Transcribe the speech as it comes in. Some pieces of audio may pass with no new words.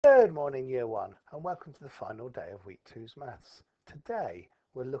Good morning, Year 1, and welcome to the final day of Week Two's Maths. Today,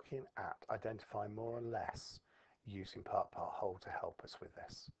 we're looking at identifying more or less using part whole to help us with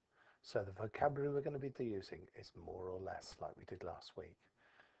this. So the vocabulary we're going to be using is more or less like we did last week.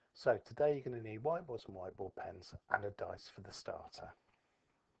 So today you're going to need whiteboards and whiteboard pens and a dice for the starter.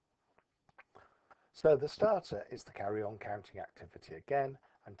 So the starter is the carry on counting activity again,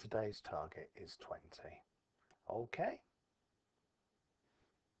 and today's target is 20. Okay?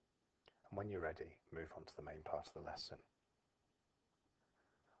 And when you're ready, move on to the main part of the lesson.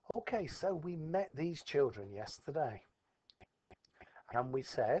 Okay, so we met these children yesterday, and we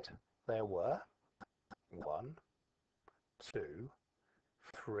said there were 1, 2,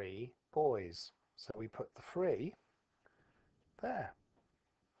 3 boys. So we put the 3 there.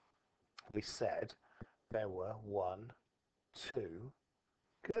 We said there were 1, 2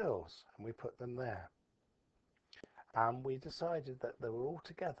 girls, and we put them there. And we decided that there were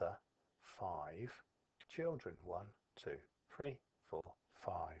altogether 5 children. 1, 2, 3, 4,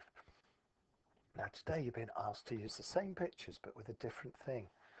 5. Now today you've been asked to use the same pictures but with a different thing.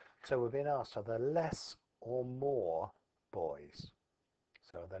 So we're being asked, are there less or more boys?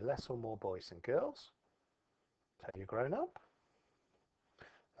 So are there less or more boys than girls? Have you grown up?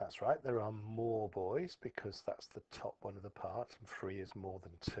 That's right, there are more boys because that's the top one of the part and 3 is more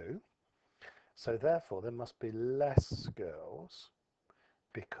than 2. So therefore there must be less girls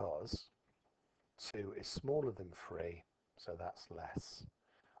because 2 is smaller than 3, so that's less.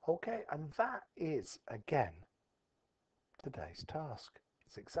 Okay, and that is, again, today's task.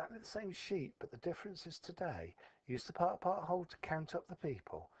 It's exactly the same sheet, but the difference is today, use the part whole to count up the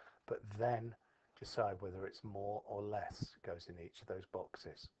people, but then decide whether it's more or less goes in each of those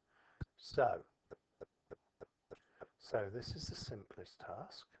boxes. So this is the simplest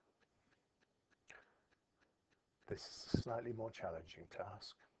task. This is a slightly more challenging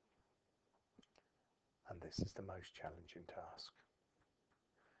task. And this is the most challenging task.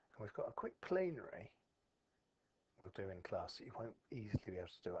 And we've got a quick plenary we'll do in class that you won't easily be able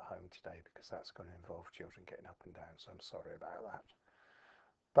to do at home today because that's going to involve children getting up and down, so I'm sorry about that.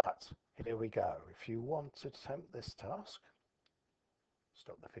 But here we go. If you want to attempt this task,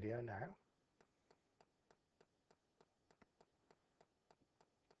 stop the video now.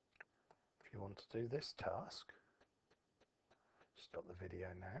 If you want to do this task, stop the video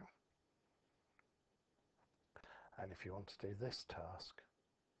now. And if you want to do this task,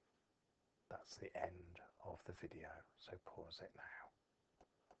 that's the end of the video, so pause it now.